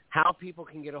how people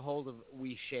can get a hold of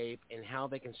WeShape and how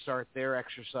they can start their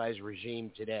exercise regime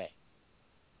today.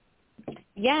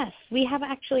 Yes, we have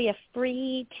actually a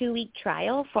free 2-week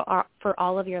trial for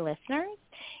all of your listeners.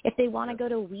 If they want to go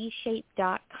to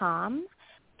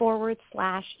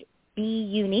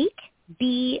WeShape.com/BeUnique,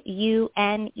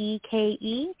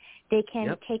 BUNEKE, they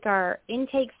can take our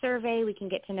intake survey. We can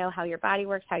get to know how your body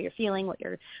works, how you're feeling, what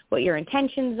your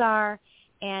intentions are,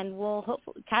 and we'll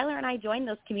hopefully Tyler and I join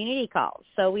those community calls.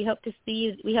 So we hope to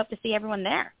see everyone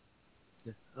there.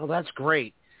 Oh, that's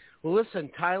great. Well, listen,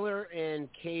 Tyler and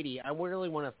Katie, I really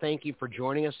want to thank you for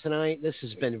joining us tonight. This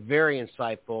has been very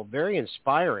insightful, very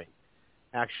inspiring,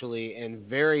 actually, and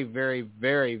very, very,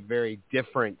 very, very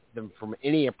different than from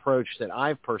any approach that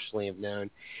I personally have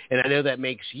known. And I know that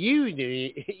makes you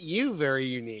very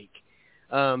unique.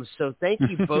 So thank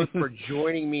you both for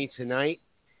joining me tonight.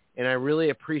 And I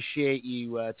really appreciate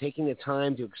you taking the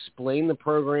time to explain the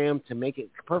program, to make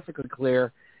it perfectly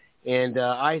clear. And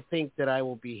I think that I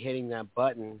will be hitting that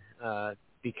button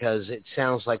because it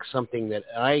sounds like something that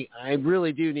I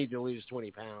really do need to lose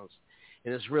 20 pounds.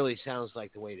 And this really sounds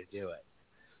like the way to do it.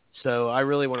 So I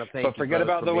really want to thank you. But forget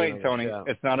about the weight, Tony.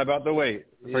 It's not about the weight.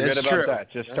 Forget about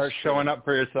that. Just start showing up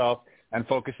for yourself and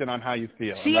focusing on how you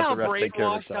feel. See and how let the rest take care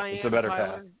of itself. It's a better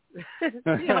path.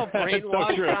 See how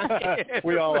brainwashed I am?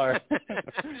 We all are.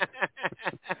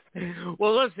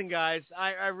 Well, listen, guys,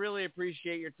 I really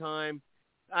appreciate your time.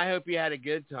 I hope you had a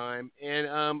good time, and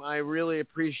I really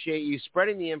appreciate you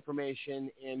spreading the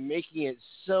information and making it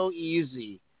so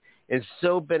easy and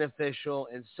so beneficial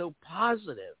and so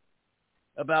positive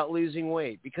about losing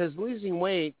weight. Because losing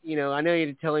weight, I know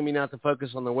you're telling me not to focus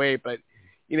on the weight, but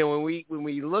when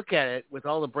we look at it with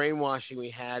all the brainwashing we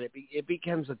had, it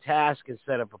becomes a task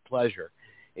instead of a pleasure.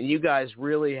 And you guys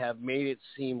really have made it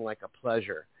seem like a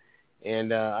pleasure.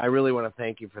 And I really want to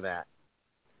thank you for that.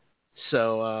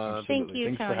 So thank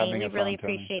you, Tony. We really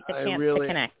appreciate the chance to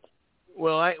connect.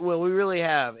 Well, we really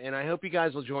have. And I hope you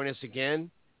guys will join us again.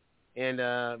 And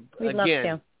We'd love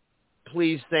to.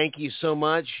 Please, thank you so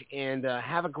much. And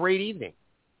have a great evening.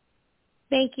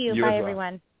 Thank you. Bye,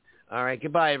 everyone. All right.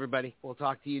 Goodbye, everybody. We'll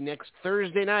talk to you next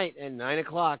Thursday night at 9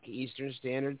 o'clock Eastern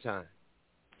Standard Time.